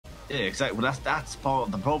Yeah, exactly. Well, that's part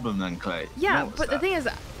of the problem then, Clay. Yeah, but the thing is,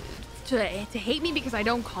 to hate me because I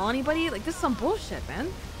don't call anybody, like, this is some bullshit, man.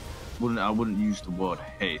 I wouldn't use the word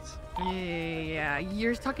hate. Yeah,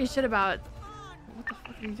 you're talking shit about. What the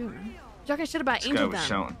fuck are you doing, man? You're talking shit about Angeldem.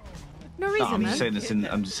 Shouting. No reason, I'm man.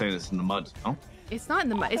 I'm just saying this in the mud. No? It's not in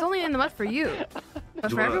the mud. It's only in the mud for you.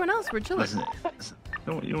 But for everyone else, we're chilling. Listen.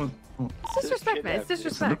 You know what? It's disrespect, man. It's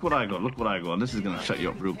disrespect. Listen, look what I got. Look what I got. This is gonna shut you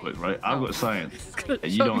up real quick, right? I've got science that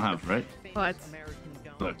you don't have, right? What?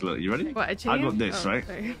 Look. You ready? What? A chain? I got this, right?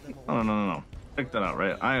 Sorry. No. Check that out,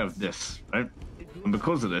 right? I have this, right? And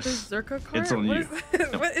because of this, Zerkaa card? it's on you.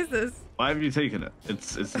 What is this? Why have you taken it?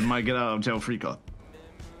 It's in my get out of jail free card.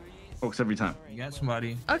 Works every time. You got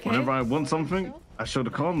somebody. Okay. Whenever I want something, I show the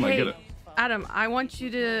card and I get it. Adam, I want you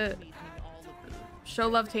to show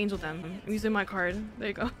love to Angeldem. I'm using my card. There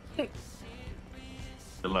you go.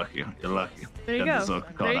 You're lucky. You're lucky. There you go.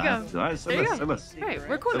 There you go. All right, There you go. Right,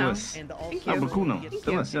 we're cool now. Thank you. We're cool now.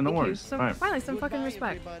 Yeah, no worries. So All right. finally, some fucking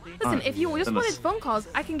respect. Listen, if you just wanted phone calls,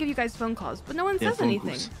 I can give you guys phone calls, but no one says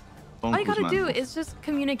anything. All you gotta do is just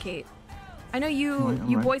communicate. I know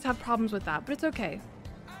you boys have problems with that, but it's okay.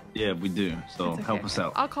 Yeah, we do. So Okay. help us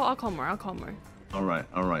out. I'll call more. All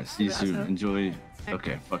right. See you soon. Enjoy.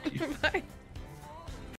 Okay, fuck you. Bye.